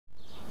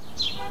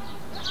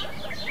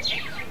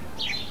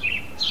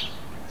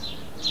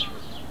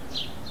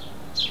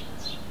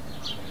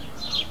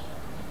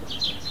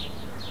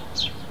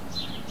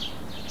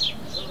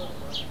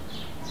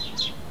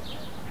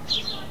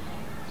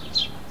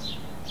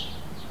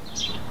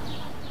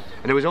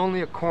And it was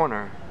only a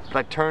corner, but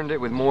I turned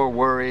it with more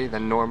worry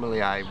than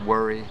normally I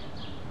worry.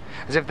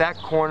 As if that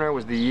corner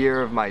was the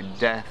year of my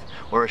death,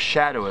 or a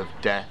shadow of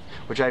death,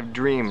 which I've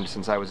dreamed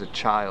since I was a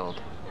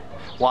child.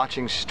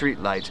 Watching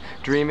streetlights,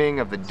 dreaming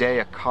of the day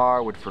a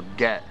car would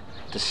forget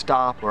to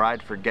stop or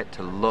I'd forget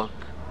to look.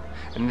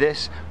 And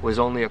this was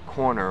only a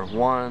corner,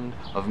 one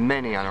of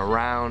many on a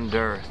round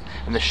earth,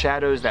 and the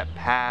shadows that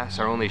pass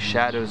are only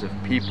shadows of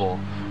people,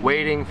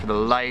 waiting for the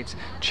lights,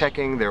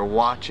 checking their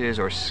watches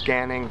or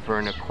scanning for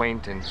an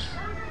acquaintance.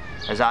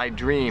 As I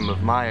dream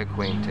of my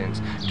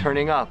acquaintance,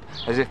 turning up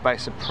as if by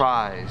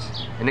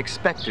surprise, an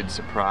expected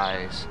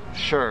surprise,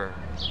 sure,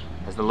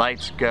 as the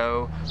lights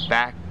go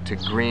back to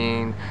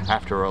green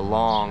after a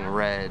long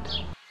red.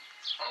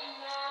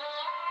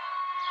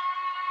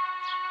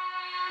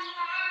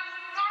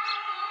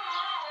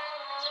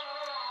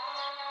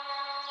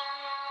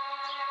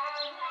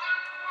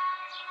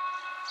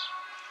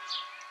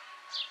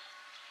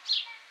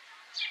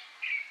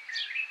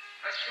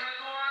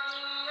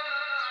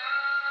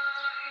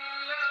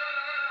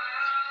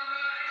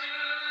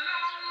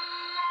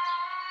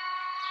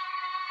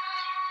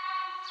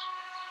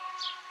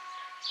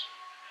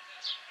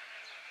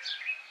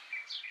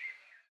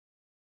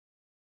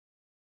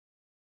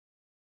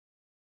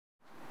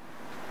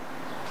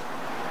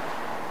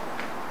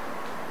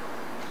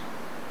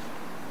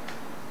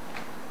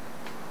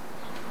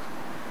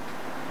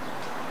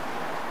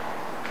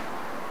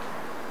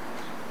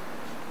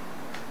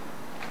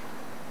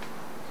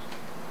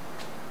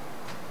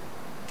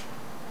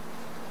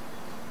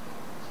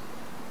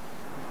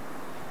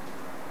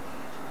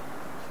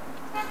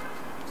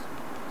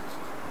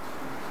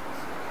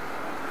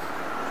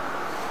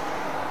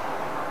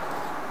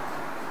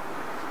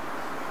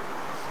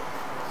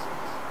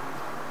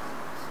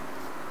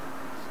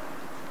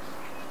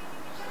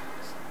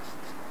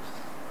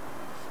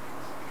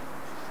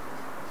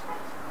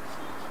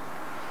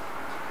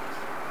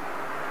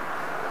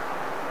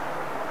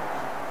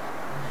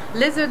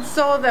 Lizard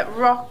saw that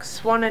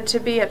rocks wanted to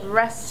be at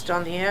rest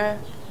on the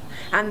earth,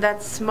 and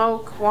that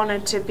smoke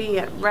wanted to be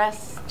at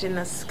rest in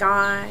the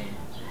sky,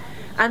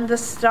 and the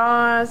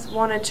stars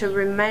wanted to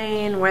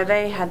remain where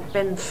they had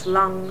been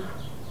flung.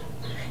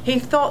 He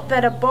thought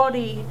that a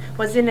body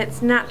was in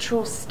its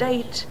natural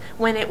state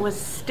when it was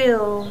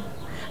still,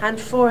 and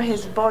for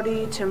his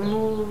body to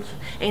move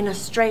in a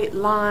straight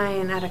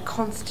line at a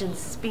constant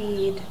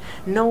speed,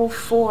 no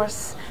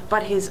force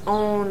but his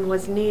own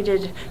was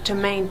needed to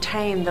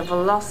maintain the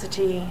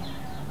velocity.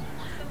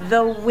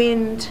 The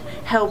wind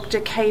helped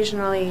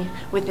occasionally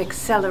with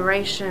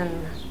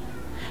acceleration,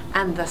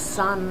 and the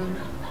sun.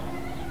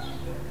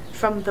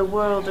 From The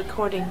World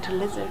According to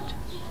Lizard.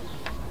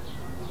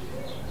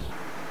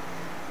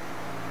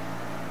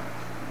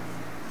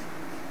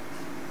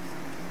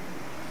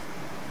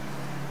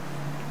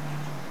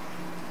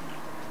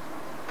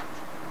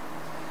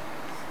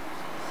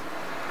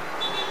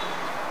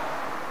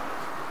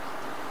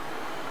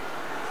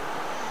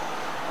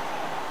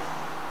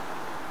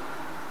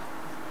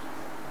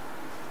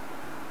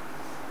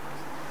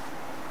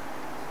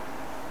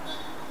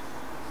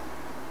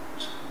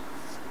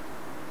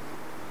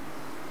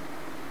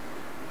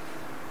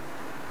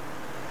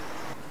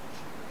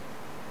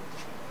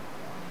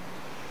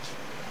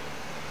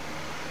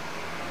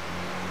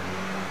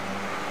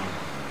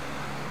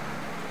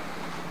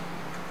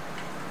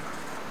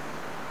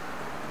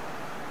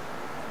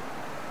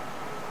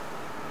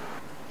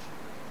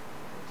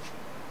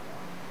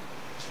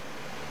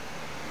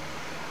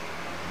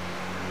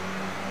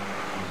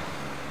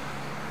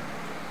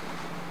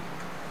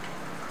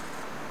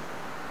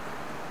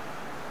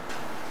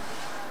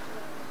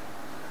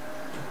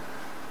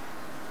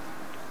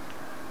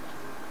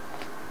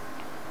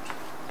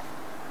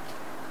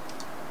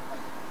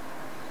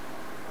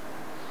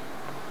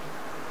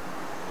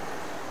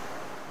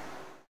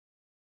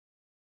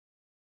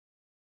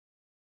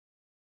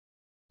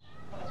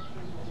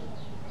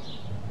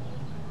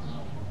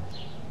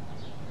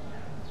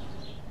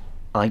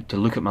 I like to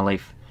look at my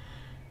life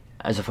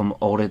as if I'm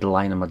already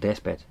lying on my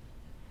deathbed. It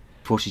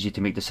forces you to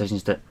make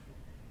decisions that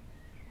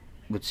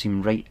would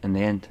seem right in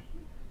the end,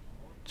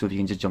 so that you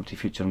can just jump to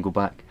the future and go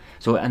back.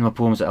 So in my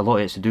poems, a lot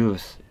of it's to do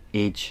with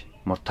age,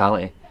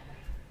 mortality,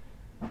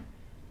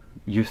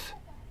 youth,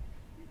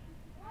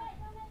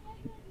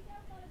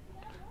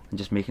 and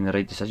just making the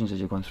right decisions as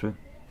you're going through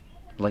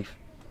life.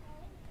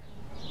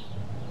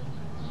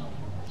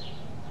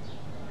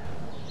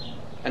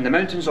 In the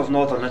mountains of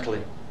northern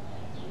Italy,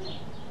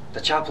 the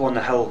chapel on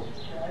the hill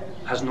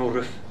has no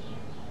roof.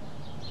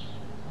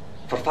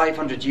 For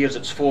 500 years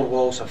its four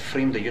walls have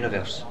framed the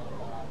universe.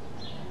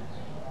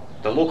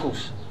 The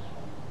locals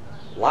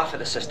laugh at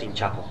the Sistine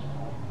Chapel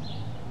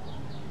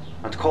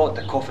and call it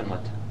the coffin lid.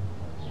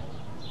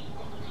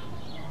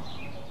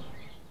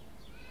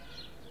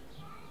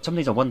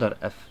 Sometimes I wonder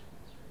if,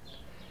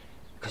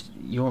 because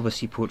you always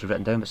see poetry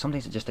written down, but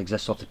sometimes it just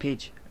exists off the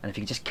page, and if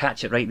you can just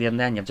catch it right there and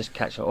then, you just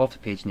catch it off the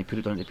page and you put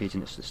it on the page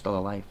and it's still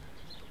alive.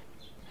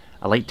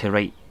 I like to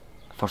write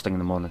first thing in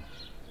the morning.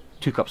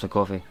 2 cups of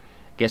coffee,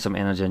 get some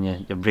energy in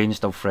you, your brain's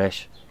still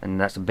fresh, and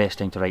that's the best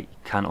time to write. You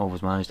can't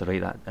always manage to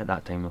write that at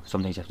that time though.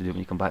 Sometimes you have to do it when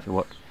you come back from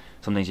work,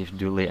 sometimes you have to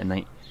do it late at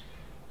night.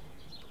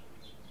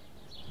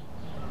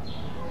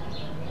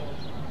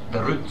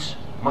 The roots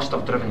must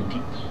have driven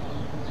deep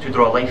to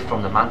draw life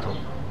from the mantle,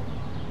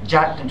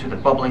 jacked into the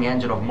bubbling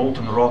engine of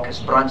molten rock as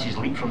branches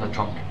leap from the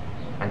trunk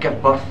and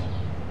give birth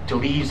to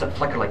leaves that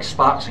flicker like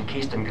sparks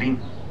encased in green.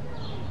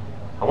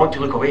 I want to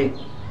look away,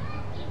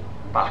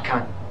 but I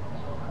can't.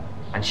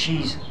 And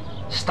she's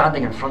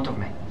standing in front of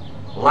me,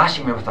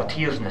 lashing me with her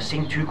tears in the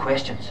same two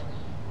questions.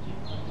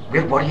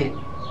 Where were you?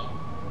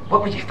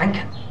 What were you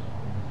thinking?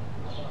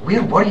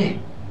 Where were you?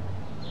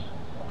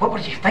 What were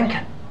you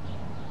thinking?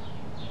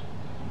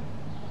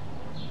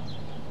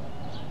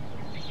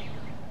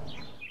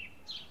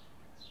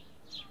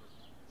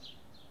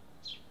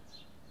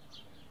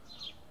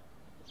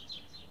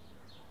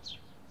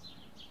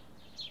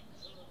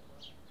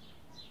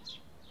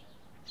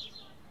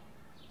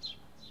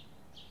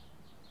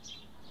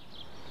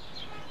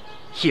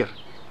 Here,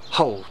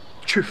 hull,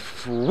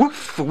 choof,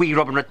 woof, wee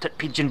robin red tit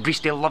pigeon,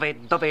 breasty, lovey,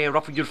 dovey,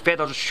 ruffle your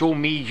feathers, show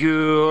me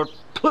your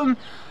plume.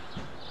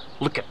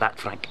 Look at that,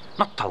 Frank.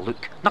 Not to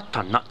look, not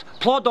to nut.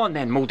 Plod on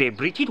then, mouldy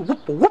breated.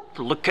 Whoop, whoop,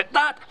 look at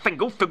that.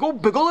 Fingle, figgle,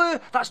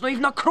 boogaloo. That's not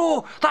even a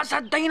crow. That's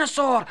a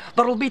dinosaur.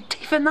 There'll be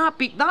teeth in that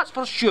beak, that's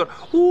for sure.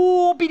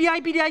 Oh, beady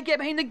eye, get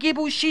behind the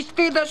gables. She's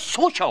feathered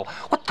social.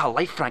 What a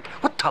life, Frank.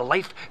 What a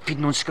life.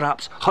 Feeding on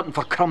scraps, hunting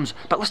for crumbs.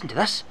 But listen to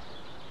this.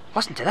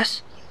 Listen to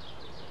this.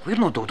 We're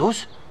no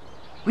dodos.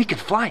 We can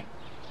fly.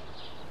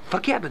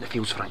 Forget about the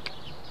fields, Frank.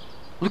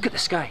 Look at the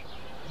sky.